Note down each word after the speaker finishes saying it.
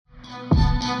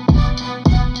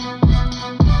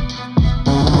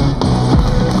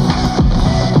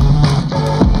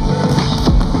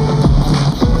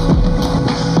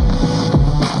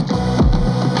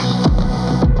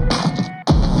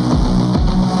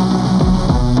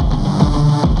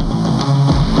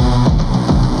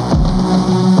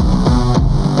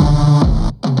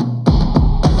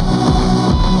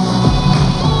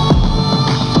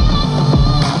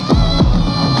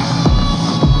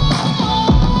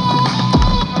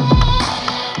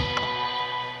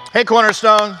Hey,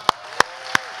 Cornerstone.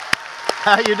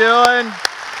 How you doing?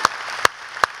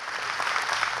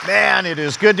 Man, it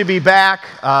is good to be back.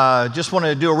 Just want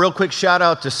to do a real quick shout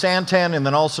out to Santan and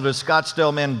then also to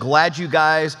Scottsdale. Man, glad you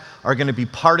guys are going to be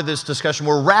part of this discussion.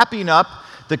 We're wrapping up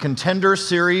the Contender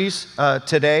series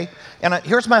today. And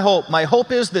here's my hope. My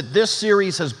hope is that this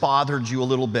series has bothered you a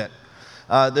little bit.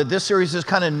 That this series has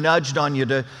kind of nudged on you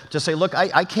to say, look,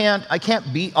 I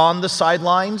can't be on the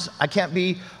sidelines. I can't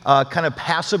be kind of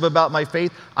passive about my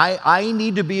faith. I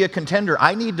need to be a contender.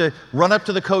 I need to run up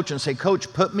to the coach and say,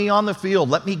 Coach, put me on the field.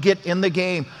 Let me get in the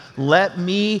game. Let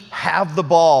me have the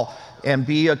ball and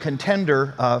be a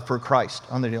contender for Christ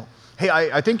on the deal. Hey,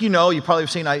 I think you probably have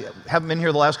seen, I haven't been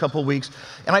here the last couple of weeks,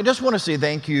 and I just want to say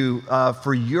thank you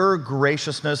for your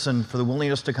graciousness and for the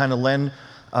willingness to kind of lend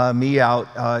me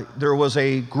out. There was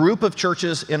a group of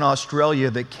churches in Australia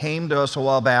that came to us a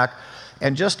while back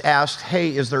and just asked,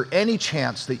 hey, is there any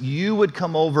chance that you would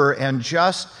come over and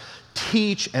just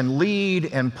teach and lead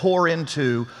and pour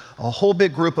into a whole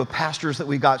big group of pastors that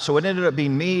we got? So it ended up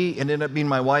being me, it ended up being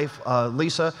my wife,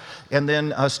 Lisa, and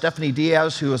then Stephanie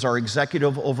Diaz, who is our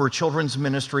executive over children's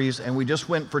ministries, and we just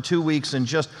went for 2 weeks and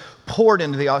just poured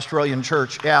into the Australian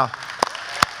church. Yeah,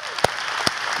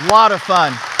 a lot of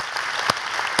fun.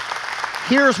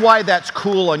 Here's why that's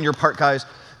cool on your part, guys.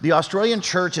 The Australian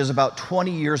church is about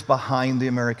 20 years behind the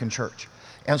American church.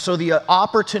 And so the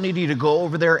opportunity to go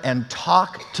over there and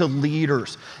talk to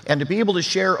leaders and to be able to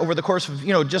share over the course of,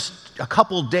 just a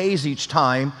couple days each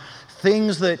time,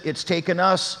 things that it's taken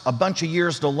us a bunch of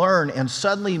years to learn and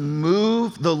suddenly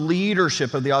move the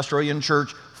leadership of the Australian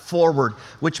church forward,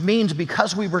 which means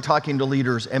because we were talking to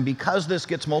leaders and because this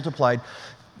gets multiplied,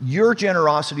 your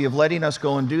generosity of letting us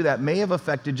go and do that may have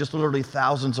affected just literally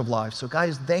thousands of lives. So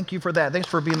guys, thank you for that. Thanks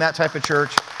for being that type of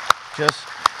church. Just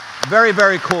very,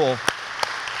 very cool.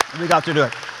 We got to do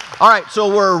it. All right,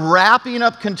 so we're wrapping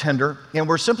up Contender, and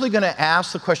we're simply going to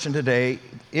ask the question today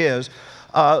is,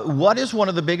 what is one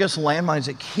of the biggest landmines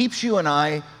that keeps you and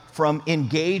I from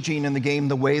engaging in the game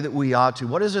the way that we ought to?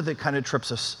 What is it that kind of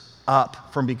trips us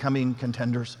up from becoming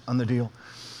contenders on the deal?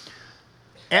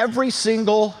 Every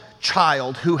single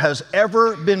child who has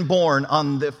ever been born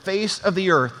on the face of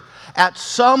the earth at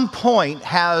some point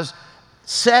has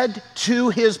said to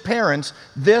his parents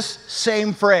this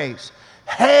same phrase,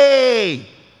 hey,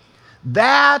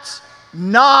 that's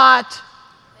not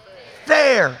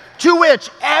fair. To which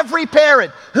every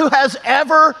parent who has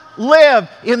ever lived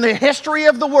in the history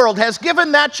of the world has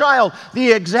given that child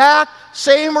the exact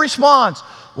same response.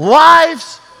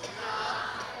 Life's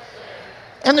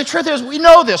And the truth is, we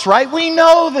know this, right? We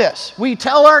know this. We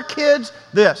tell our kids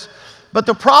this. But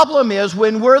the problem is,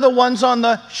 when we're the ones on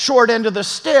the short end of the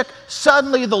stick,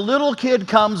 suddenly the little kid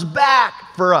comes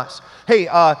back for us. Hey,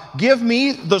 give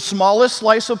me the smallest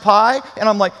slice of pie. And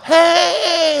I'm like,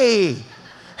 hey,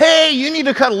 you need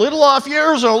to cut a little off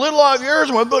yours and a little off yours,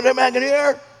 and we'll put it back in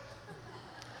here.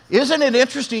 Isn't it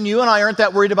interesting you and I aren't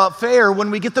that worried about fair when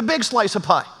we get the big slice of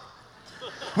pie?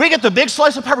 We get the big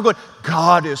slice of pie, we're going,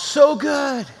 God is so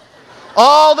good.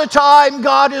 All the time,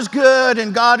 God is good,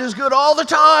 and God is good all the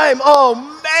time.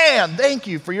 Oh, man, thank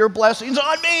you for your blessings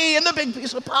on me and the big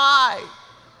piece of pie.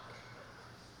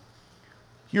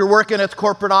 You're working at the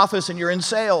corporate office, and you're in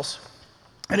sales.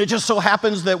 And it just so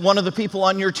happens that one of the people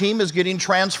on your team is getting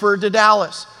transferred to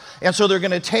Dallas. And so they're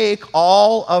going to take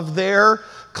all of their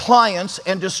clients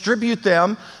and distribute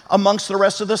them amongst the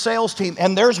rest of the sales team.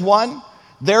 And there's one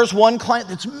client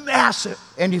that's massive.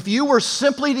 And if you were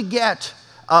simply to get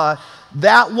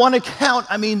that one account,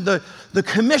 I mean, the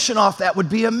commission off that would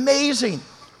be amazing.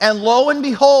 And lo and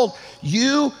behold,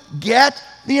 you get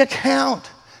the account.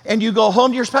 And you go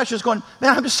home to your specialist going,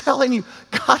 man, I'm just telling you,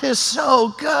 God is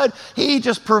so good. He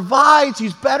just provides.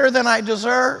 He's better than I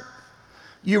deserve.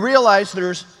 You realize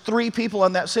there's 3 people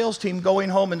on that sales team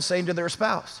going home and saying to their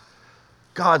spouse,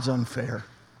 God's unfair.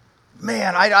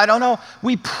 Man, I don't know.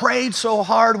 We prayed so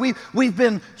hard. We've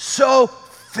been so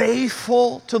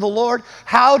faithful to the Lord.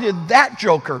 How did that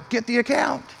joker get the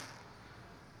account?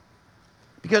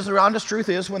 Because the honest truth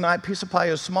is, when that piece of pie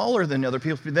is smaller than the other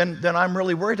people's, then I'm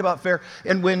really worried about fair.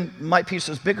 And when my piece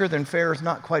is bigger than fair, it's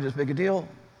not quite as big a deal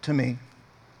to me.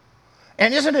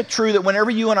 And isn't it true that whenever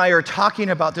you and I are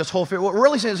talking about this whole fair, what we're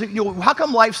really saying is, how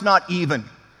come life's not even?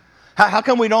 How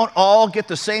come we don't all get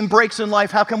the same breaks in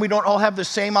life? How come we don't all have the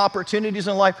same opportunities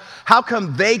in life? How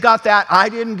come they got that, I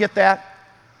didn't get that?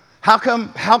 How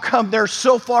come they're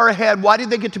so far ahead? Why did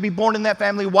they get to be born in that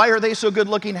family? Why are they so good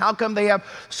looking? How come they have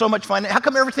so much fun? How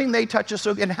come everything they touch is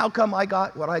so good? And how come I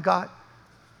got what I got?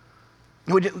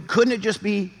 Couldn't it just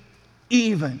be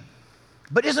even?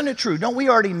 But isn't it true? Don't we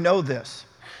already know this?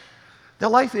 That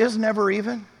life is never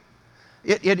even?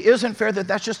 It isn't fair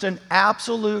that's just an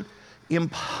absolute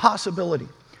impossibility.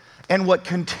 And what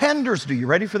contenders do, you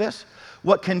ready for this?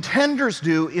 What contenders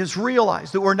do is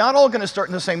realize that we're not all going to start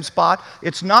in the same spot.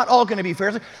 It's not all going to be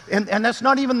fair. And that's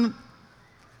not even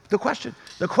the question.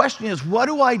 The question is, what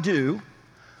do I do?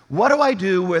 What do I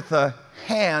do with the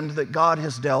hand that God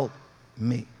has dealt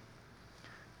me?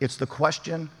 It's the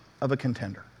question of a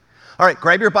contender. All right,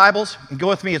 grab your Bibles and go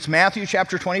with me. It's Matthew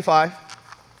chapter 25.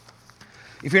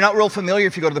 If you're not real familiar,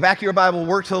 if you go to the back of your Bible,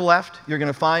 work to the left, you're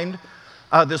going to find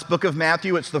this book of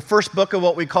Matthew. It's the first book of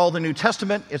what we call the New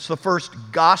Testament. It's the first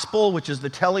gospel, which is the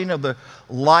telling of the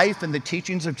life and the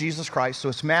teachings of Jesus Christ. So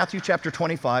it's Matthew chapter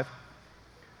 25.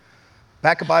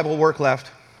 Back of Bible, work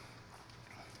left.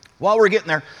 While we're getting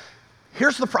there,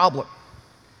 here's the problem.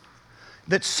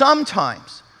 That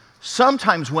sometimes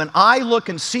when I look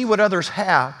and see what others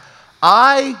have,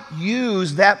 I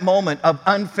use that moment of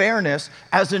unfairness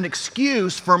as an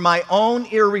excuse for my own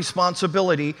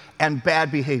irresponsibility and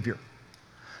bad behavior.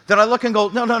 That I look and go,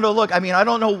 no, look, I mean, I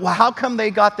don't know, how come they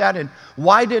got that and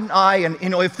why didn't I? And,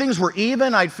 if things were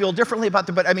even, I'd feel differently about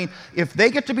them. But, I mean, if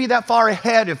they get to be that far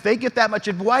ahead, if they get that much,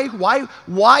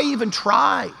 why even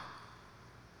try?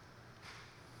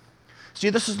 See,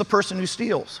 this is the person who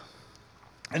steals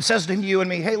and says to you and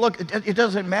me, hey, look, it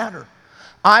doesn't matter.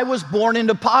 I was born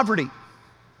into poverty.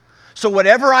 So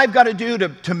whatever I've got to do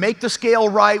to make the scale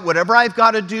right, whatever I've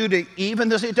got to do to even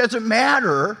this, it doesn't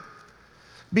matter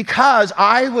because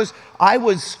I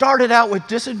was started out with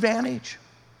disadvantage.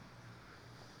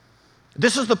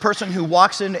 This is the person who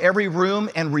walks into every room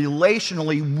and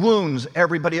relationally wounds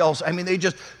everybody else. I mean,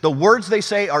 the words they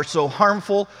say are so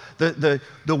harmful. The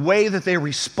way that they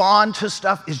respond to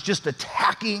stuff is just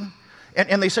attacking.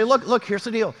 And they say, look, here's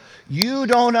the deal. You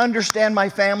don't understand my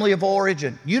family of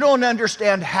origin. You don't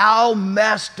understand how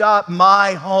messed up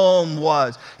my home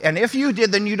was. And if you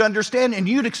did, then you'd understand and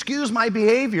you'd excuse my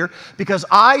behavior because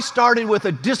I started with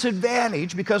a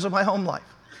disadvantage because of my home life.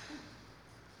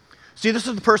 See, this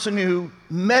is the person who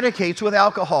medicates with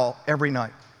alcohol every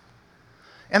night.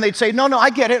 And they'd say, no, I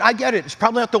get it. It's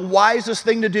probably not the wisest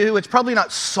thing to do. It's probably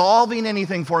not solving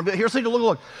anything for him. But here's the thing,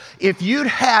 look. If you'd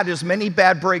had as many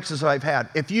bad breaks as I've had,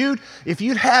 if you'd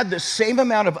had the same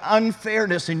amount of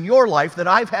unfairness in your life that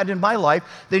I've had in my life,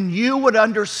 then you would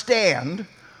understand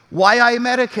why I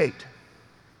medicate.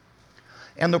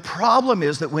 And the problem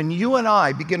is that when you and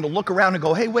I begin to look around and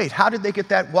go, hey, wait, how did they get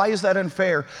that? Why is that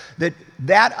unfair?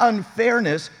 That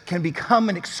unfairness can become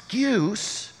an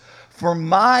excuse for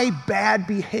my bad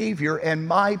behavior and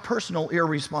my personal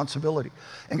irresponsibility.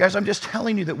 And guys, I'm just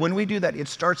telling you that when we do that, it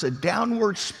starts a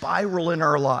downward spiral in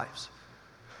our lives,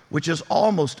 which is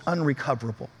almost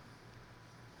unrecoverable.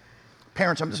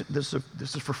 Parents, this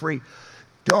is for free.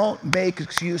 Don't make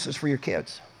excuses for your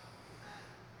kids.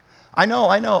 I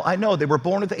know, they were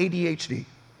born with ADHD.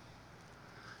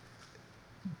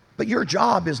 But your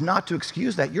job is not to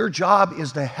excuse that. Your job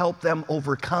is to help them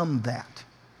overcome that.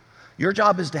 Your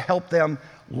job is to help them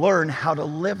learn how to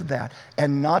live that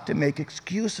and not to make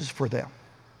excuses for them.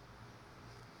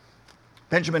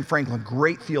 Benjamin Franklin,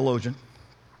 great theologian,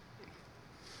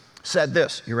 said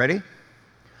this. You ready?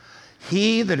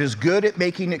 He that is good at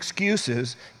making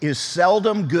excuses is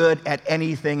seldom good at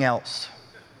anything else.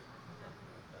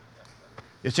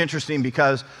 It's interesting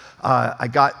because I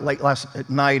got late last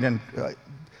night and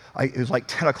it was like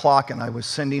 10 o'clock and I was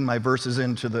sending my verses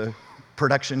into the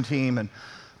production team and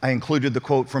I included the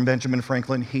quote from Benjamin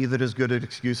Franklin, he that is good at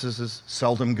excuses is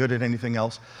seldom good at anything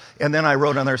else. And then I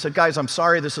wrote on there, I said, guys, I'm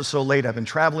sorry this is so late. I've been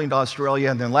traveling to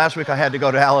Australia, and then last week I had to go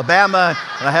to Alabama,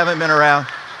 and I haven't been around.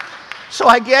 So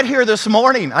I get here this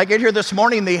morning.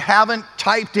 They haven't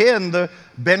typed in the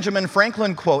Benjamin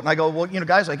Franklin quote. And I go, well,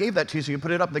 guys, I gave that to you, so you put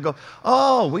it up. And they go,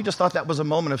 oh, we just thought that was a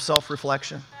moment of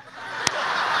self-reflection.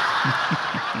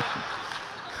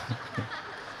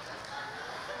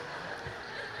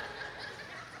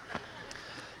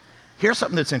 Here's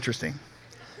something that's interesting.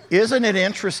 Isn't it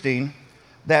interesting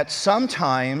that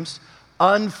sometimes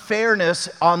unfairness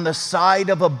on the side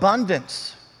of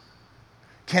abundance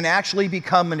can actually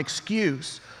become an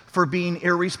excuse for being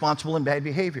irresponsible and bad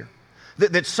behavior?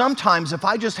 That sometimes if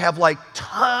I just have like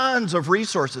tons of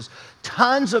resources,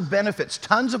 tons of benefits,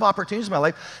 tons of opportunities in my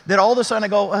life, that all of a sudden I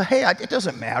go, hey, it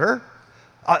doesn't matter.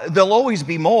 There'll always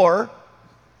be more.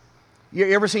 You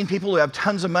ever seen people who have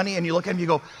tons of money and you look at them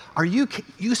and you go,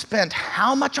 you spent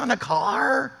how much on a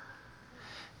car?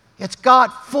 It's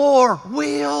got 4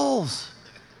 wheels.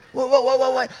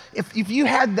 What? If you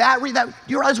had that,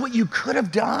 you realize what you could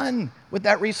have done with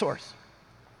that resource.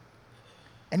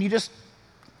 And you just,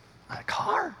 a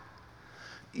car.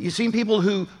 You've seen people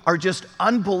who are just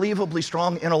unbelievably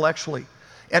strong intellectually.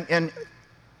 and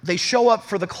they show up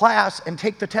for the class and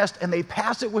take the test and they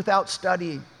pass it without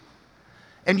studying.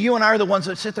 And you and I are the ones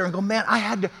that sit there and go, man, I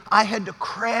had to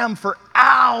cram for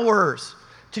hours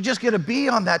to just get a B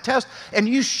on that test. And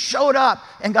you showed up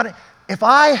and got it. If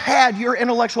I had your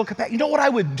intellectual capacity, you know what I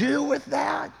would do with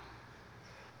that?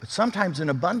 But sometimes in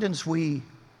abundance, we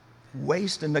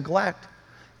waste and neglect.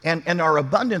 And our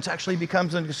abundance actually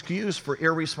becomes an excuse for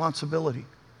irresponsibility.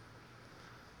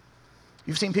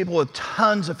 You've seen people with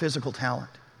tons of physical talent.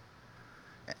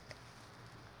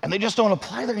 And they just don't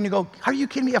apply that. And you go, are you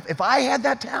kidding me? If I had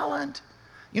that talent,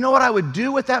 you know what I would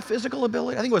do with that physical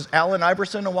ability? I think it was Allen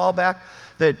Iverson a while back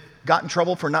that got in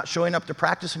trouble for not showing up to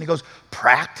practice. And he goes,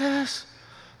 practice?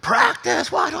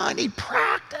 Practice? Why do I need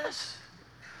practice?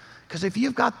 Because if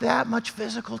you've got that much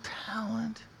physical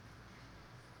talent,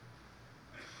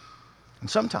 and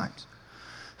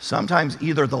sometimes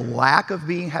either the lack of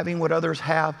having what others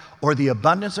have or the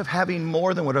abundance of having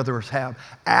more than what others have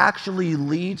actually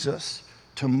leads us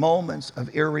to moments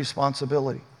of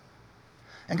irresponsibility.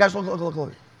 And guys,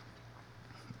 look.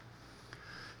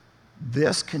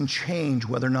 This can change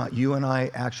whether or not you and I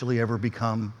actually ever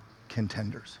become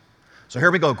contenders. So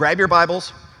here we go. Grab your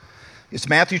Bibles. It's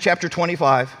Matthew chapter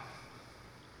 25.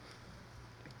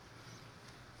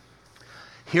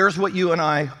 Here's what you and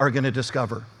I are going to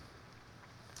discover.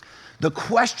 The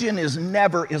question is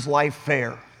never, is life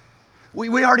fair?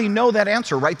 We already know that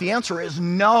answer, right? The answer is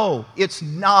no, it's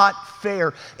not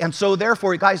fair. And so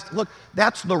therefore, guys, look,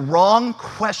 that's the wrong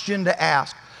question to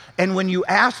ask. And when you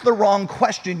ask the wrong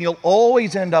question, you'll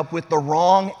always end up with the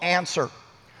wrong answer.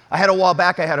 I had a while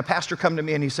back, I had a pastor come to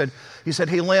me and he said,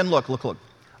 hey, Lynn, look.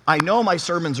 I know my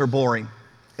sermons are boring.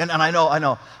 And I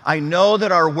know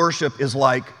that our worship is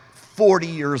like 40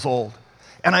 years old.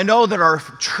 And I know that our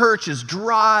church is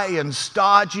dry and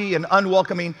stodgy and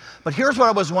unwelcoming. But here's what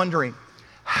I was wondering.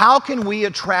 How can we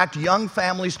attract young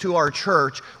families to our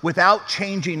church without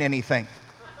changing anything?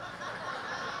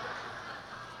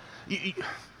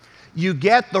 You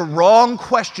get the wrong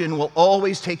question will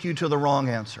always take you to the wrong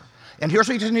answer. And here's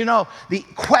what you need to know. The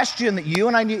question that you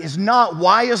and I need is not,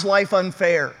 why is life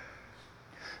unfair?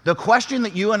 The question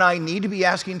that you and I need to be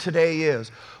asking today is,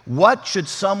 what should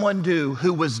someone do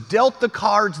who was dealt the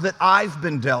cards that I've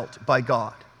been dealt by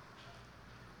God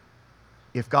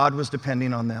if God was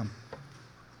depending on them?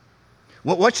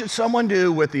 What should someone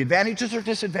do with the advantages or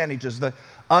disadvantages, the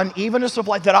unevenness of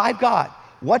life that I've got?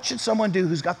 What should someone do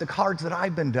who's got the cards that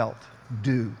I've been dealt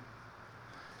do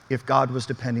if God was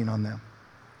depending on them?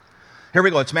 Here we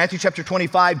go. It's Matthew chapter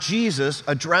 25. Jesus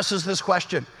addresses this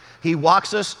question. He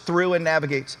walks us through and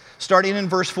navigates, starting in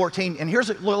verse 14. And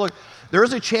look, there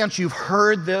is a chance you've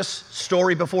heard this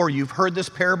story before. You've heard this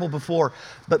parable before,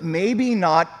 but maybe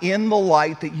not in the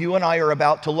light that you and I are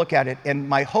about to look at it. And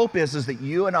my hope is that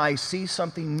you and I see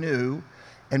something new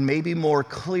and maybe more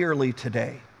clearly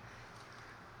today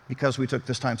because we took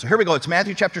this time. So here we go. It's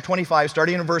Matthew chapter 25,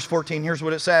 starting in verse 14. Here's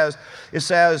what it says.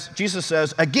 Jesus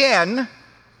says, again,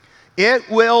 it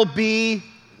will be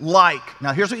like.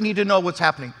 Now, here's what you need to know what's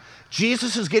happening.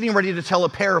 Jesus is getting ready to tell a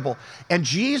parable, and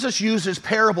Jesus uses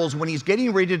parables when he's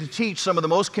getting ready to teach some of the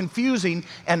most confusing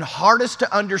and hardest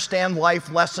to understand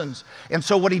life lessons. And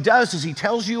so what he does is he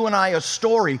tells you and I a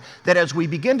story that as we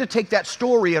begin to take that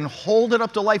story and hold it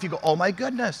up to life, you go, oh my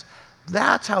goodness,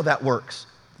 that's how that works.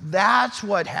 That's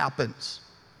what happens.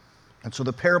 And so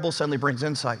the parable suddenly brings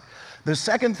insight. The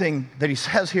second thing that he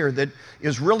says here that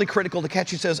is really critical to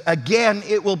catch, he says, again,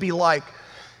 it will be like.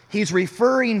 He's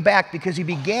referring back because he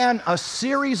began a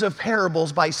series of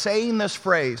parables by saying this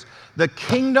phrase, the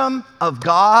kingdom of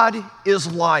God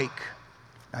is like.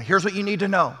 Now here's what you need to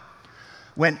know.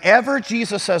 Whenever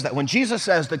Jesus says that, when Jesus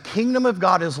says the kingdom of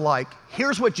God is like,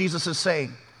 here's what Jesus is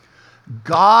saying.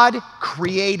 God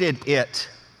created it.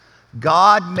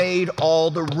 God made all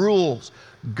the rules.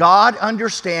 God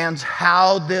understands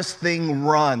how this thing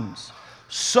runs.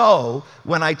 So,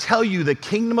 when I tell you the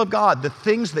kingdom of God, the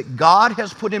things that God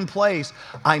has put in place,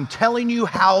 I'm telling you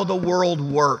how the world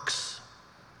works.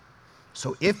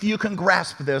 So if you can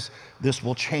grasp this, this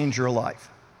will change your life.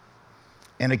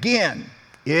 And again,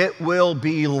 it will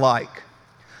be like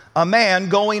a man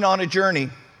going on a journey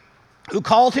who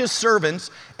called his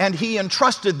servants and he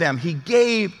entrusted them. He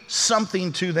gave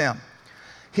something to them,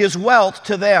 his wealth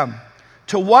to them.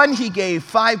 To one he gave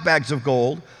 5 bags of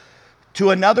gold,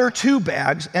 to another 2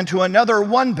 bags, and to another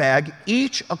 1 bag,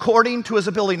 each according to his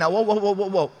ability. Now,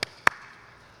 whoa.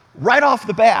 Right off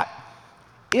the bat,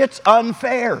 it's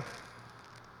unfair.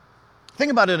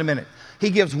 Think about it a minute. He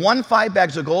gives one 5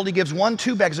 bags of gold, he gives one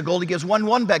 2 bags of gold, he gives one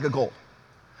 1 bag of gold.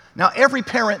 Now, every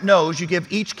parent knows you give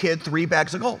each kid 3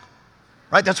 bags of gold.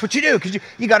 right? That's what you do, because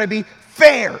you got to be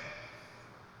fair.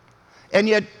 And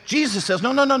yet Jesus says,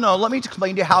 no, let me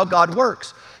explain to you how God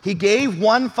works. He gave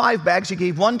one 5 bags, he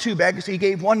gave one 2 bags, he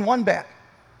gave one 1 bag.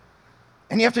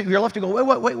 And you're left to go,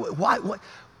 wait,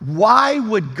 why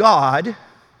would God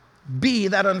be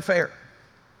that unfair?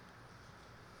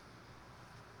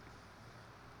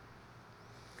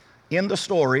 In the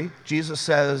story, Jesus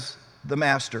says, the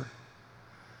master,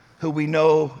 who we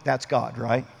know that's God,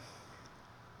 right?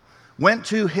 Went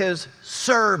to his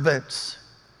servants,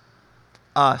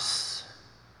 us,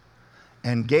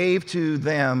 and gave to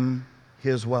them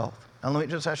his wealth. Now let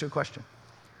me just ask you a question.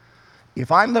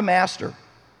 If I'm the master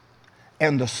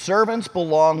and the servants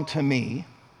belong to me,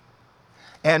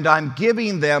 and I'm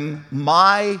giving them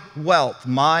my wealth,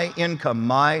 my income,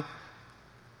 my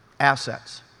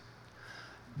assets,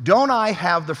 don't I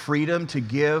have the freedom to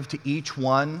give to each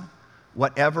one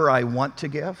whatever I want to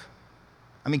give?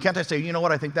 I mean, can't I say, you know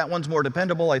what, I think that one's more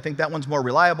dependable, I think that one's more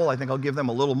reliable, I think I'll give them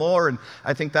a little more, and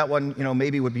I think that one,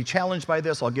 maybe would be challenged by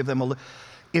this, I'll give them a little.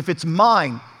 If it's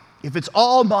mine, if it's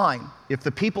all mine, if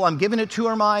the people I'm giving it to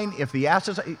are mine, if the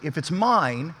assets, if it's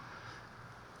mine,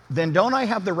 then don't I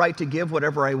have the right to give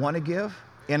whatever I want to give?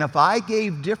 And if I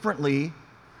gave differently,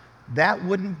 that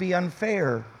wouldn't be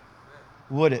unfair,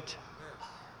 would it?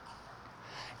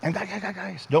 And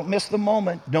guys, don't miss the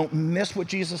moment. Don't miss what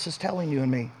Jesus is telling you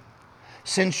and me.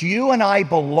 Since you and I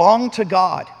belong to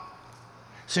God,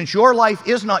 since your life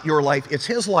is not your life, it's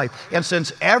his life, and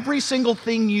since every single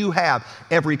thing you have,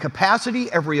 every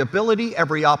capacity, every ability,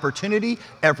 every opportunity,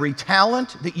 every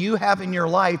talent that you have in your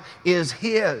life is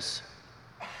his,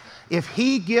 if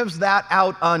he gives that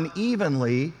out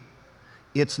unevenly,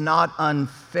 it's not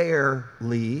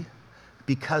unfairly,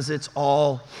 because it's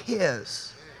all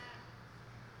his.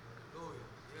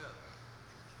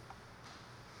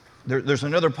 There's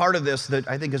another part of this that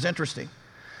I think is interesting.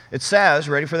 It says,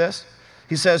 ready for this?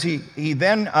 He says he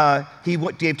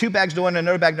gave 2 bags to one and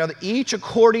another bag to another, each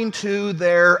according to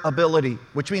their ability,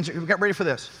 which means, get ready for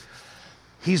this.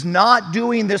 He's not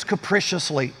doing this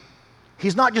capriciously.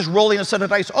 He's not just rolling a set of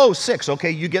dice. Oh, 6,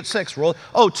 okay, you get 6. Roll.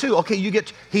 Oh, 2, okay, you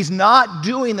get. He's not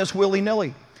doing this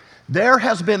willy-nilly. There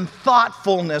has been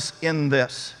thoughtfulness in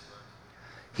this.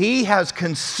 He has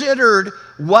considered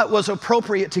what was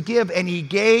appropriate to give, and he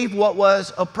gave what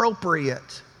was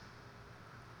appropriate.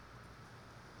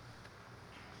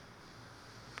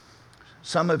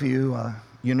 Some of you,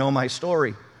 you know my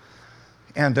story.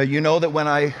 And you know that when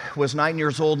I was 9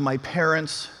 years old, my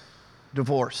parents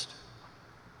divorced.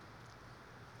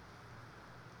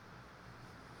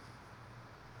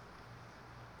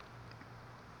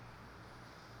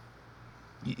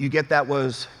 You get that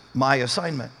was my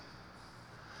assignment.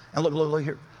 And look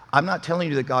here. I'm not telling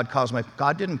you that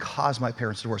God didn't cause my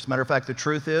parents' divorce. Matter of fact, the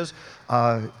truth is,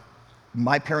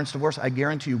 my parents' divorce, I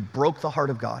guarantee you, broke the heart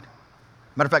of God.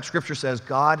 Matter of fact, Scripture says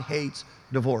God hates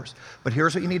divorce. But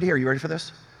here's what you need to hear. You ready for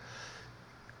this?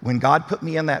 When God put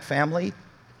me in that family,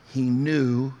 he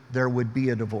knew there would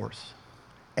be a divorce.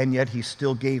 And yet he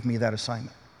still gave me that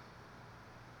assignment.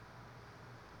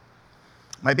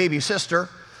 My baby sister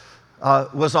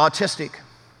was autistic.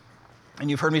 And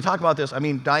you've heard me talk about this. I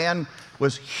mean, Diane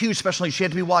was huge, especially she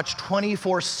had to be watched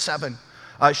 24/7.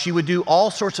 She would do all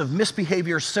sorts of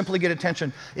misbehavior, simply get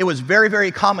attention. It was very,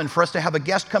 very common for us to have a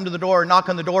guest come to the door, knock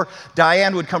on the door.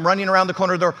 Diane would come running around the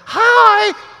corner of the door,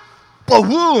 hi,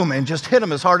 boom, and just hit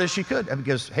him as hard as she could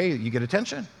because, hey, you get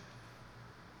attention.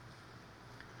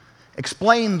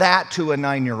 Explain that to a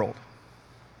 9-year-old.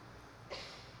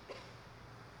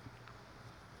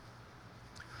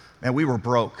 Man, we were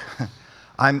broke.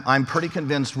 I'm pretty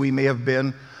convinced we may have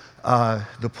been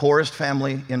the poorest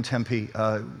family in Tempe.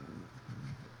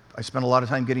 I spent a lot of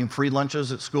time getting free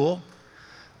lunches at school.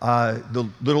 The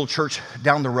little church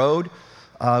down the road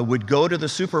would go to the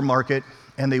supermarket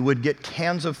and they would get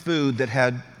cans of food that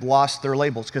had lost their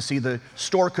labels. Because see, the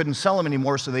store couldn't sell them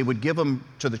anymore, so they would give them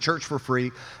to the church for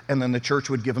free, and then the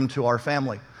church would give them to our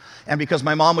family. And because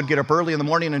my mom would get up early in the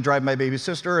morning and drive my baby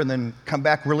sister and then come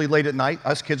back really late at night,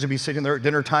 us kids would be sitting there at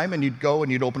dinner time, and you'd go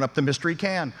and you'd open up the mystery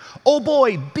can. Oh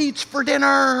boy, beets for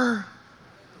dinner!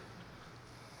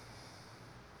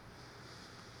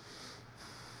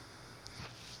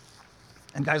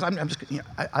 And guys, I'm just,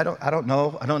 I don't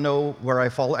know where I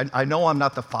fall. I know I'm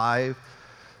not the 5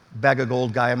 bag of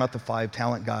gold guy. I'm not the 5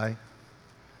 talent guy.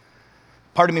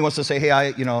 Part of me wants to say, hey,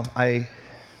 I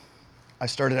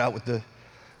started out with the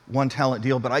 1 talent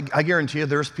deal, but I guarantee you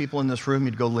there's people in this room,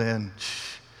 you'd go, Lynn,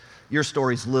 your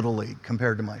story's little league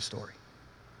compared to my story.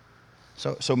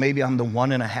 So maybe I'm the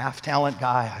 1.5 talent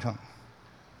guy.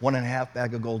 1.5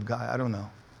 bag of gold guy. I don't know.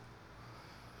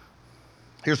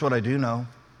 Here's what I do know.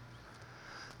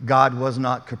 God was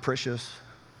not capricious.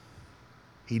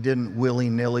 He didn't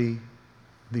willy-nilly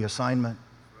the assignment.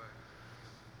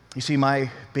 You see, my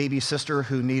baby sister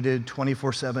who needed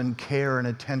 24/7 care and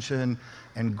attention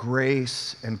and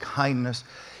grace and kindness,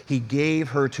 he gave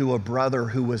her to a brother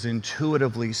who was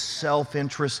intuitively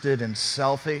self-interested and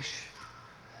selfish.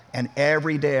 And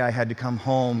every day I had to come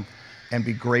home and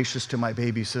be gracious to my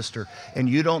baby sister. And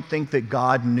you don't think that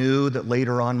God knew that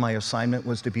later on my assignment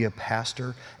was to be a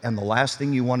pastor? And the last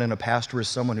thing you want in a pastor is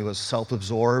someone who is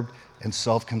self-absorbed and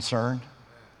self-concerned?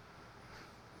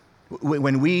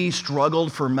 When we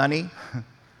struggled for money,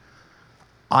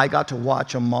 I got to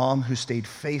watch a mom who stayed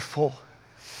faithful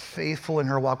in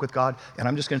her walk with God. And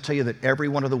I'm just going to tell you that every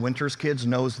one of the Winters kids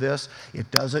knows this. It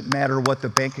doesn't matter what the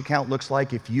bank account looks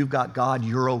like. If you've got God,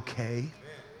 you're okay.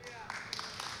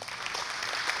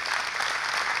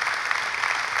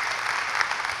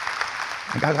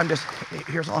 God,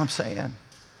 here's all I'm saying.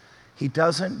 He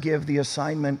doesn't give the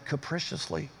assignment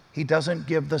capriciously. He doesn't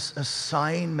give this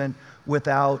assignment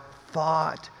without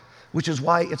thought, which is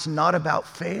why it's not about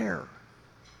fair.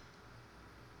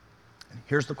 And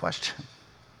here's the question.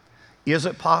 Is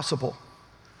it possible?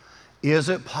 Is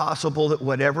it possible that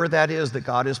whatever that is that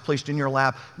God has placed in your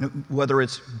lap, whether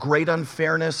it's great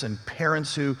unfairness and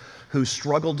parents who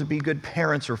struggle to be good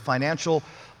parents, or financial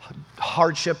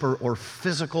hardship, or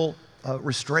physical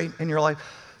restraint in your life,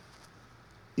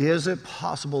 is it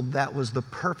possible that was the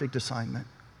perfect assignment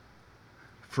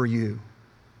for you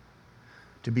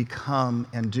to become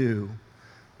and do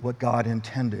what God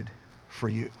intended for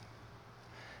you?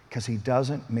 Because He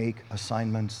doesn't make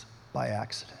assignments by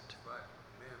accident.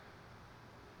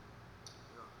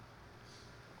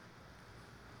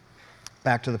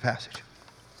 Back to the passage.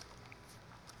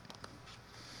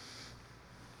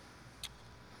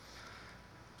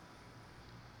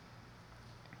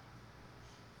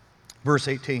 Verse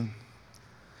 18.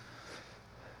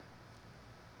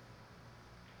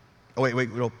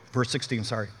 Verse 16,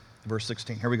 sorry. Verse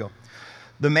 16, here we go.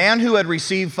 The man who had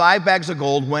received 5 bags of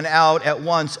gold went out at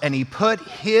once, and he put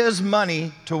his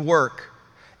money to work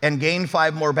and gained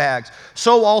 5 more bags.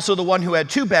 So also the one who had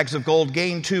 2 bags of gold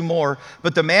gained 2 more.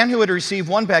 But the man who had received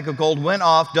 1 bag of gold went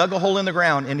off, dug a hole in the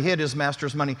ground, and hid his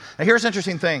master's money. Now here's an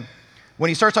interesting thing. When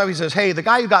he starts off, he says, hey, the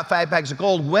guy who got 5 bags of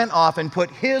gold went off and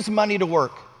put his money to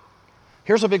work.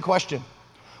 Here's a big question.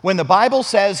 When the Bible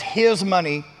says his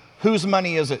money, whose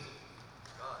money is it?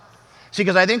 See,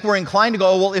 because I think we're inclined to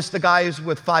go, well, it's the guy who's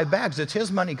with 5 bags. It's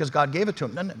his money because God gave it to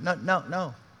him.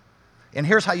 No. And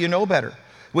here's how you know better.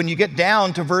 When you get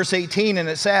down to verse 18 and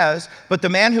it says, but the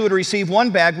man who had received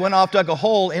 1 bag went off, dug a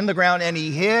hole in the ground, and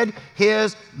he hid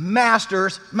his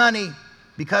master's money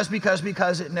because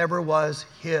it never was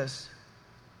his.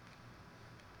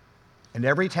 And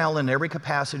every talent, every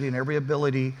capacity, and every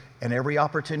ability, and every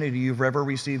opportunity you've ever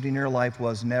received in your life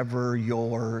was never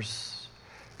yours.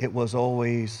 It was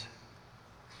always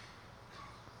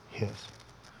His.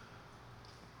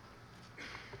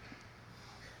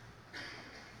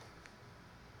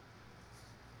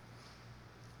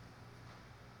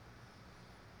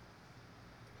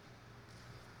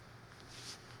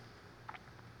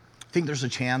 I think there's a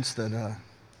chance that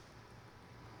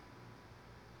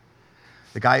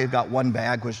the guy who got 1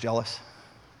 bag was jealous.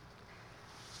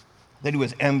 Then he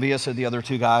was envious of the other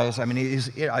 2 guys. I mean,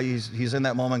 he's in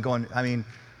that moment going, I mean,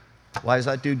 why does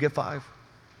that dude get 5?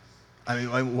 I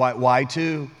mean, why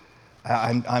 2?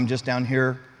 I'm just down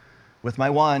here with my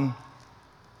 1.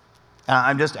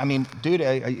 Dude,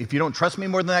 if you don't trust me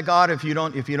more than that, God, if you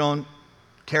don't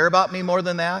care about me more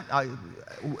than that,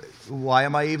 why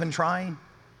am I even trying?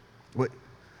 What?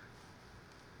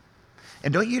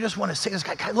 And don't you just want to say to this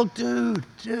guy, look, dude,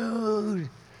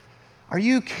 are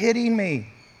you kidding me?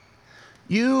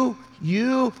 You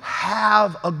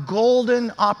have a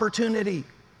golden opportunity.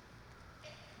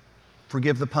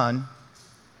 Forgive the pun.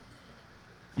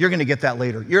 You're going to get that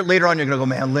later. Later on, you're going to go,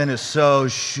 man, Lynn is so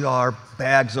sharp.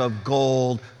 Bags of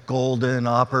gold, golden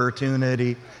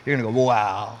opportunity. You're going to go,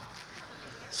 wow.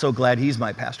 So glad he's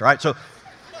my pastor. All right, so,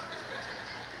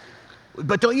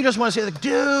 but don't you just want to say, like,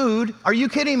 dude, are you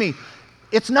kidding me?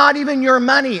 It's not even your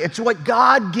money. It's what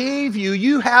God gave you.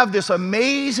 You have this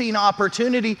amazing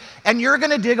opportunity, and you're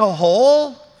going to dig a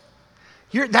hole?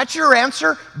 That's your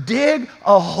answer? Dig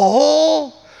a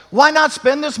hole? Why not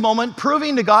spend this moment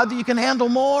proving to God that you can handle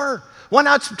more? Why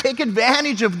not take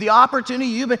advantage of the opportunity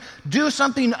you've been, do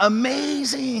something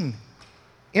amazing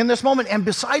in this moment? And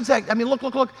besides that, I mean,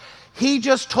 look. He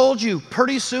just told you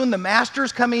pretty soon the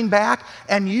master's coming back,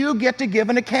 and you get to give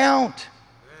an account.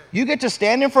 You get to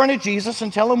stand in front of Jesus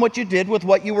and tell him what you did with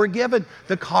what you were given,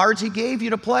 the cards he gave you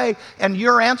to play. And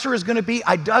your answer is going to be,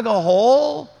 I dug a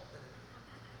hole.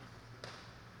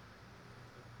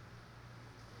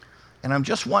 And I'm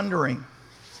just wondering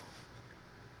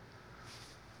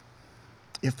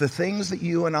if the things that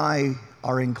you and I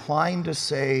are inclined to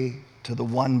say to the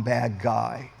one bad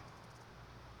guy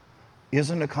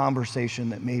isn't a conversation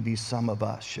that maybe some of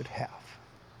us should have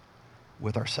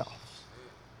with ourselves.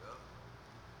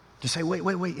 To say, wait.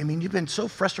 I mean, you've been so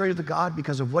frustrated with God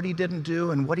because of what he didn't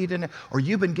do and what he didn't, or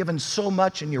you've been given so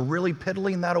much and you're really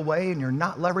piddling that away and you're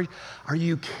not leveraging. Are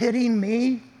you kidding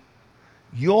me?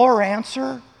 Your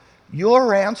answer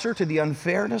to the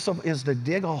unfairness is to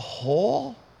dig a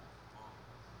hole?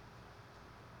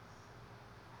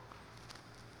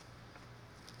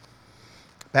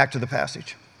 Back to the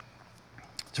passage.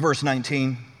 It's verse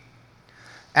 19.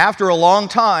 After a long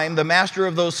time, the master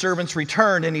of those servants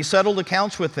returned, and he settled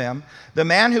accounts with them. The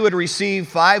man who had received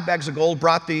 5 bags of gold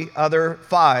brought the other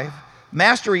 5.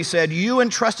 Master, he said, you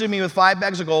entrusted me with 5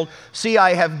 bags of gold. See,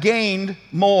 I have gained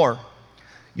more.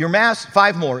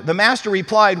 5 more. The master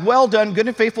replied, well done, good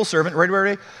and faithful servant.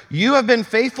 Ready? You have been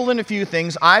faithful in a few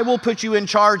things. I will put you in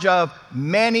charge of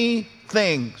many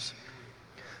things.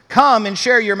 Come and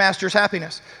share your master's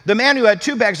happiness. The man who had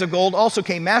 2 bags of gold also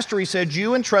came. Master, he said,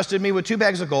 you entrusted me with 2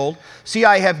 bags of gold. See,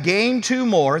 I have gained 2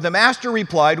 more. The master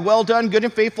replied, well done, good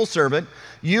and faithful servant.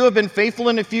 You have been faithful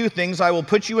in a few things. I will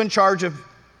put you in charge of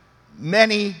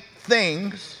many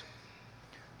things.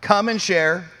 Come and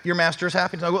share your master's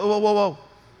happiness. Whoa.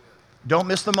 Don't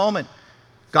miss the moment.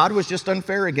 God was just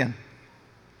unfair again.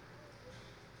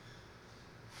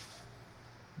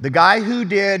 The guy who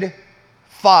did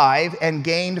 5 and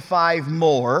gained 5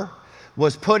 more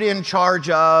was put in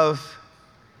charge of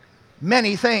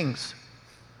many things.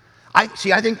 I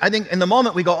think in the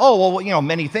moment we go,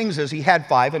 many things is he had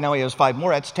 5 and now he has 5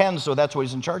 more. That's 10, so that's what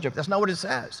he's in charge of. That's not what it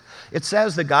says. It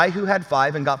says the guy who had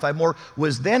 5 and got 5 more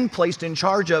was then placed in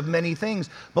charge of many things.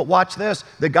 But watch this.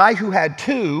 The guy who had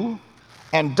 2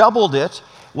 and doubled it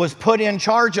was put in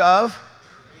charge of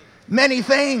many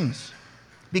things.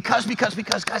 Because,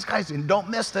 guys, and don't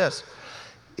miss this.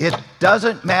 It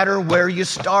doesn't matter where you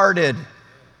started.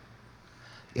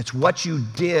 It's what you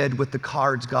did with the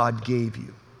cards God gave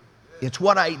you. It's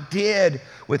what I did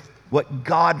with what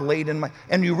God laid in my...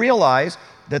 And you realize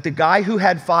that the guy who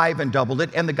had 5 and doubled it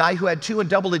and the guy who had 2 and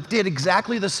doubled it did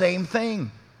exactly the same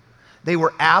thing. They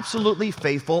were absolutely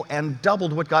faithful and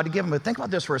doubled what God had given them. But think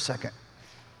about this for a second.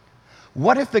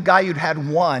 What if the guy who'd had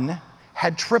 1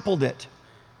 had tripled it?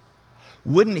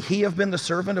 Wouldn't he have been the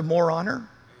servant of more honor?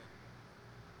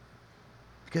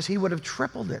 Because he would have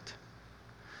tripled it.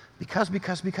 Because,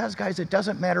 guys, it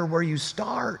doesn't matter where you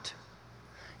start.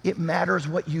 It matters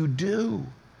what you do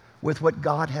with what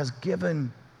God has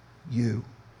given you.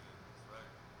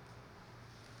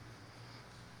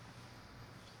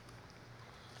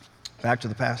 Back to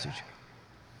the passage.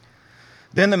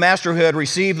 Then the master who had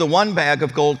received the 1 bag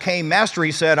of gold came. Master,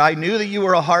 he said, I knew that you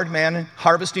were a hard man,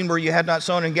 harvesting where you had not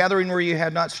sown and gathering where you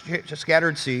had not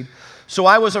scattered seed. So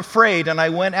I was afraid, and I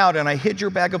went out, and I hid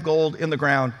your bag of gold in the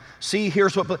ground. See,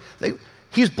 here's what...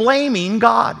 He's blaming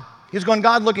God. He's going,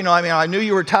 God, look, I knew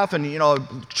you were tough, and,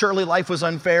 surely life was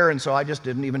unfair, and so I just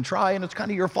didn't even try, and it's kind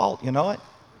of your fault, you know it?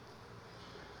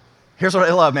 Here's what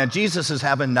I love, man. Jesus is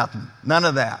having nothing. None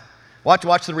of that.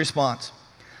 Watch the response.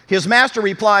 His master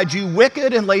replied, you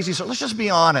wicked and lazy servant. Let's just be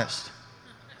honest.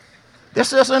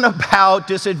 This isn't about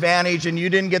disadvantage and you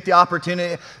didn't get the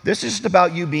opportunity. This is just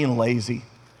about you being lazy.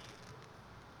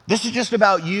 This is just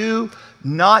about you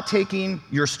not taking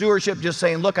your stewardship, just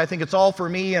saying, look, I think it's all for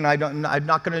me and I'm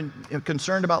not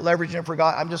concerned about leveraging it for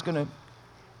God. I'm just going to,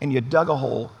 and you dug a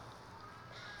hole.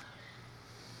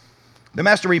 The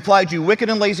master replied, you wicked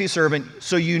and lazy servant,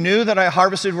 so you knew that I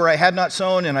harvested where I had not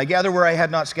sown and I gathered where I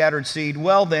had not scattered seed.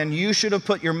 Well, then you should have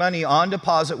put your money on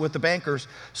deposit with the bankers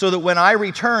so that when I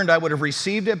returned, I would have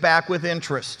received it back with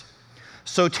interest.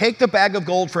 So take the bag of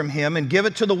gold from him and give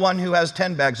it to the one who has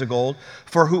 10 bags of gold.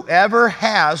 For whoever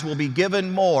has will be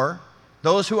given more.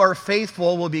 Those who are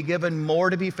faithful will be given more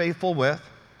to be faithful with.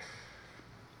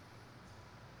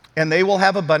 And they will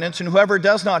have abundance, and whoever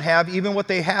does not have, even what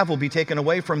they have will be taken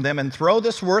away from them. And throw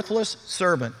this worthless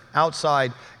servant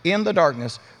outside in the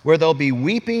darkness, where there'll be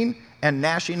weeping and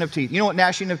gnashing of teeth. You know what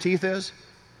gnashing of teeth is?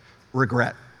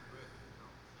 Regret.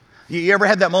 You ever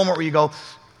had that moment where you go,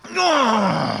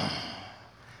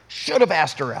 should have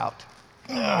asked her out.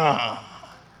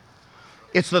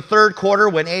 It's the third quarter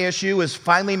when ASU is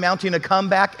finally mounting a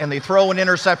comeback, and they throw an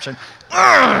interception.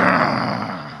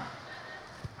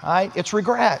 Right? It's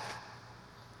regret.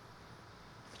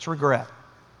 It's regret.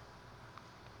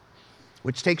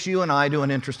 Which takes you and I to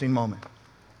an interesting moment.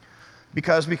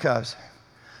 Because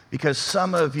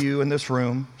some of you in this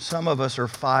room, some of us are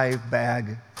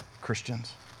 5-bag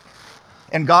Christians.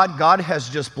 And God has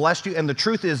just blessed you. And the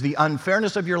truth is, the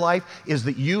unfairness of your life is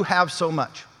that you have so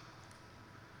much.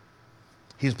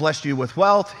 He's blessed you with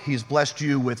wealth. He's blessed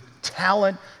you with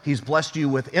talent. He's blessed you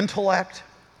with intellect.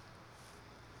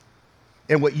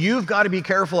 And what you've got to be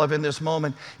careful of in this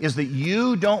moment is that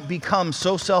you don't become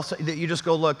so that you just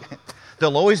go, look,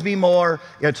 there'll always be more.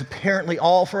 It's apparently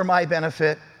all for my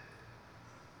benefit.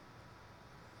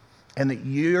 And that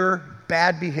your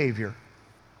bad behavior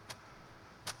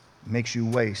makes you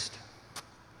waste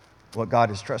what God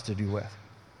has trusted you with.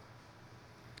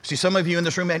 See, some of you in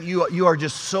this room, man, you are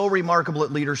just so remarkable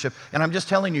at leadership. And I'm just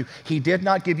telling you, He did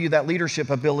not give you that leadership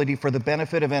ability for the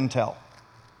benefit of Intel.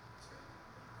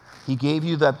 He gave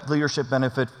you that leadership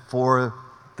benefit for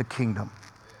the kingdom.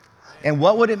 And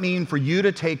what would it mean for you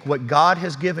to take what God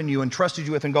has given you and trusted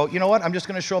you with and go, you know what, I'm just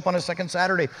going to show up on a second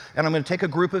Saturday and I'm going to take a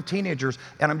group of teenagers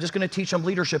and I'm just going to teach them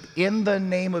leadership in the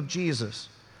name of Jesus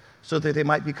so that they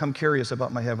might become curious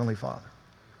about my Heavenly Father.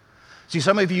 See,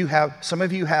 some of you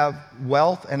have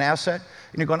wealth and asset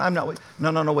and you're going,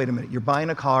 no, wait a minute. You're buying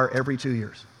a car every 2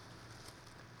 years.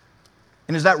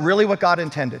 And is that really what God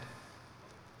intended?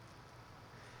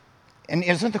 And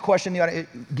isn't the question,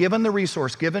 given the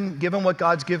resource, given what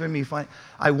God's given me,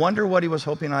 I wonder what He was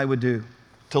hoping I would do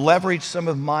to leverage some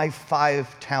of my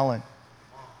 5 talent,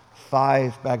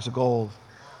 5 bags of gold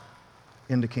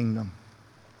into kingdom.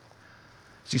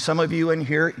 See, some of you in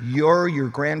here, you're your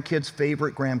grandkid's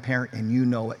favorite grandparent and you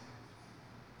know it.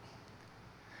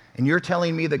 And you're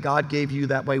telling me that God gave you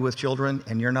that way with children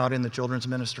and you're not in the children's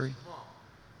ministry?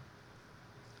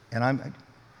 And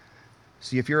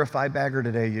see, if you're a 5-bagger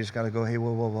today, you just got to go, hey,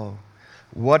 whoa.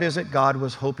 What is it God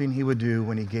was hoping He would do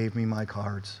when He gave me my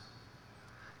cards?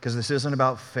 Because this isn't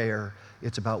about fair.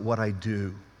 It's about what I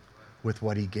do with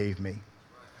what He gave me.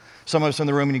 Some of us in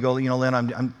the room, and you go, Lynn,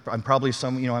 I'm probably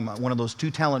I'm one of those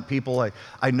 2-talent people.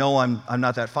 I know I'm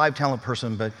not that 5-talent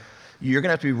person, but you're going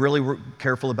to have to be really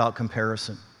careful about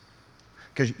comparison.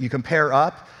 Because you compare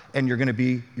up, and you're going to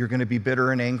be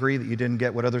bitter and angry that you didn't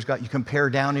get what others got. You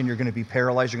compare down and you're going to be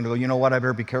paralyzed. You're going to go, you know what, I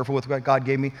better be careful with what God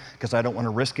gave me because I don't want to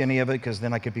risk any of it because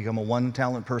then I could become a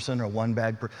 1-talent person or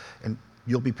 1-bag person, and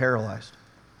you'll be paralyzed.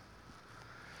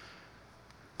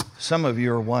 Some of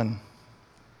you are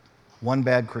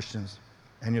one-bag Christians,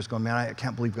 and you're just going, man, I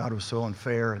can't believe God was so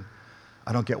unfair, and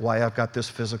I don't get why I've got this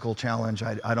physical challenge.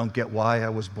 I don't get why I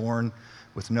was born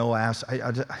with no ass.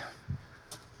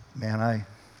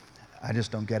 I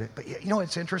just don't get it. But you know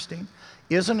what's interesting?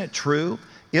 Isn't it true?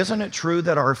 Isn't it true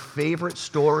that our favorite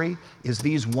story is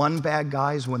these 1-bag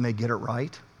guys when they get it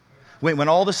right? When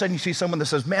all of a sudden you see someone that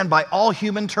says, man, by all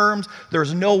human terms,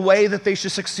 there's no way that they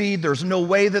should succeed. There's no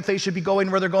way that they should be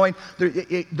going where they're going.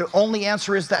 The only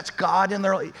answer is that's God in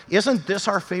their life. Isn't this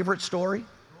our favorite story?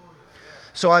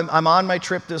 So I'm on my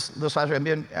trip this last week. I'm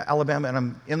in Alabama, and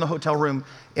I'm in the hotel room,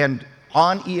 and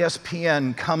on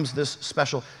ESPN comes this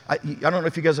special. I don't know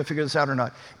if you guys have figured this out or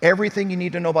not. Everything you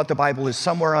need to know about the Bible is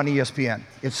somewhere on ESPN.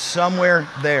 It's somewhere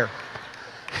there.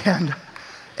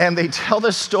 And they tell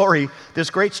this story, this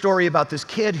great story about this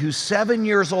kid who's 7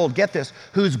 years old, get this,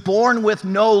 who's born with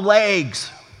no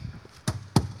legs.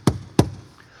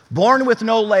 Born with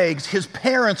no legs. His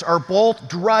parents are both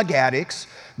drug addicts.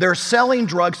 They're selling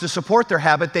drugs to support their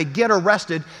habit. They get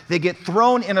arrested. They get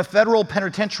thrown in a federal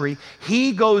penitentiary.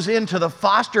 He goes into the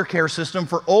foster care system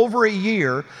for over a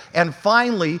year, and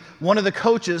finally, one of the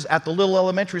coaches at the little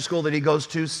elementary school that he goes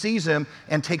to sees him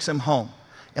and takes him home.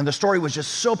 And the story was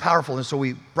just so powerful, and so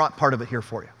we brought part of it here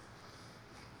for you.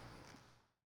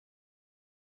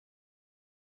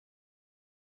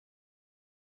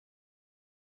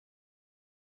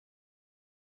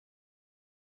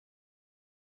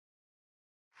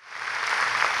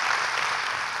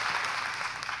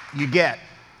 You get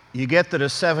that a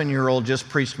 7-year-old just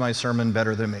preached my sermon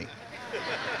better than me.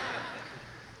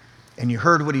 And you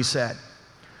heard what he said.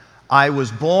 I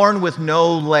was born with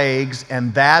no legs,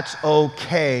 and that's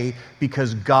okay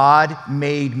because God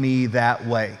made me that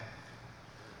way.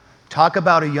 Talk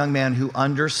about a young man who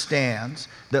understands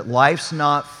that life's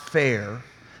not fair,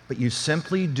 but you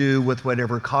simply do with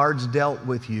whatever cards dealt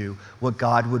with you what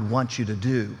God would want you to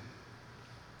do.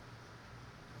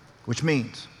 Which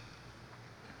means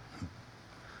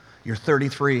you're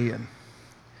 33 and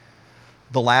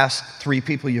the last 3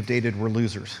 people you've dated were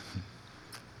losers.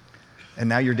 And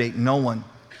now you're dating no one.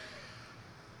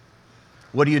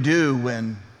 What do you do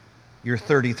when you're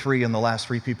 33 and the last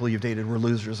 3 people you've dated were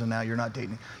losers and now you're not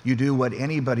dating? You do what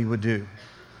anybody would do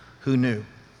who knew.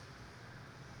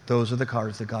 Those are the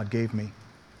cards that God gave me.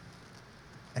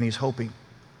 And He's hoping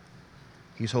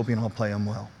I'll play them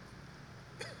well.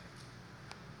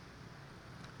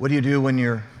 What do you do when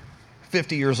you're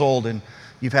 50 years old and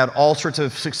You've had all sorts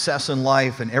of success in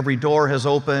life, and every door has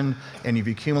opened, and you've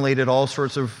accumulated all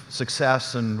sorts of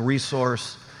success and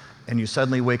resource, and you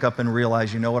suddenly wake up and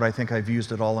realize, you know what, I think I've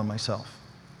used it all on myself.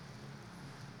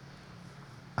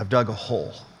 I've dug a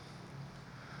hole.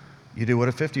 You do what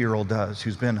a 50-year-old does,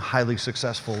 who's been highly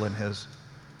successful and has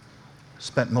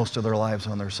spent most of their lives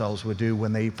on themselves, would do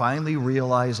when they finally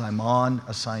realize I'm on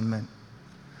assignment.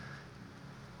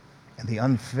 And the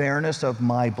unfairness of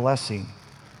my blessing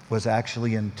was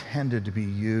actually intended to be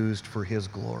used for His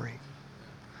glory.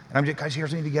 And I'm just, guys,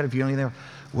 here's what you need to get if you don't either.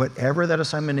 Whatever that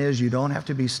assignment is, you don't have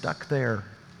to be stuck there.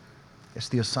 It's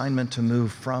the assignment to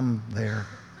move from there.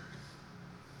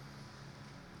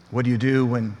 What do you do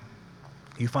when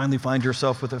you finally find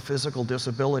yourself with a physical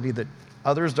disability that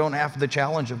others don't have the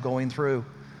challenge of going through?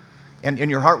 And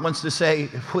your heart wants to say,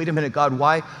 wait a minute, God,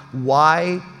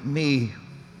 why me?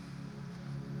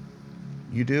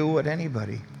 You do what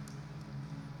anybody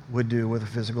would do with a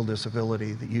physical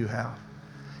disability that you have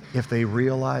if they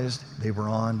realized they were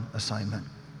on assignment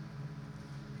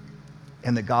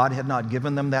and that God had not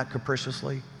given them that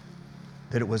capriciously,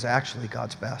 that it was actually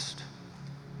God's best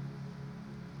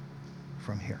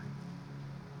from here.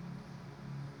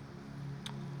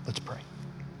 Let's pray.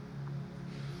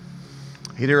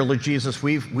 Hey there, Lord Jesus,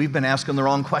 we've been asking the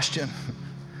wrong question.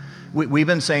 We've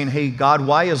been saying, hey, God,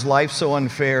 why is life so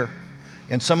unfair?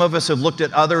 And some of us have looked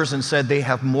at others and said they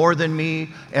have more than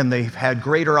me, and they've had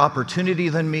greater opportunity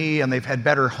than me, and they've had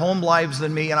better home lives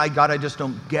than me, and God, I just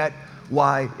don't get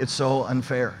why it's so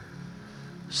unfair.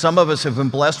 Some of us have been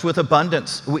blessed with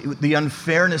abundance. The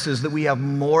unfairness is that we have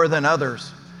more than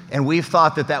others, and we've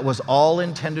thought that that was all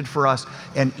intended for us,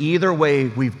 and either way,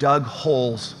 we've dug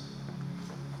holes.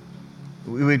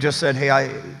 We've just said, hey,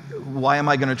 why am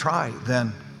I going to try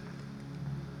then?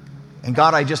 And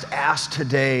God, I just ask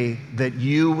today that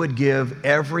you would give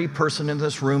every person in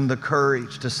this room the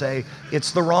courage to say,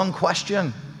 it's the wrong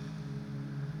question.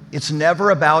 It's never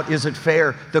about, is it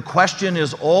fair? The question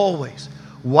is always,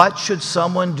 what should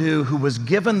someone do who was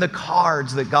given the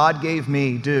cards that God gave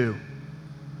me do,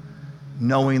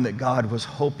 knowing that God was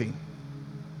hoping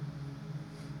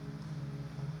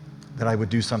that I would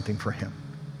do something for him?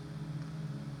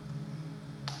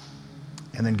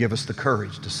 And then give us the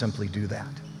courage to simply do that.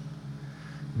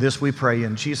 This we pray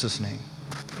in Jesus' name.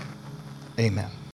 Amen.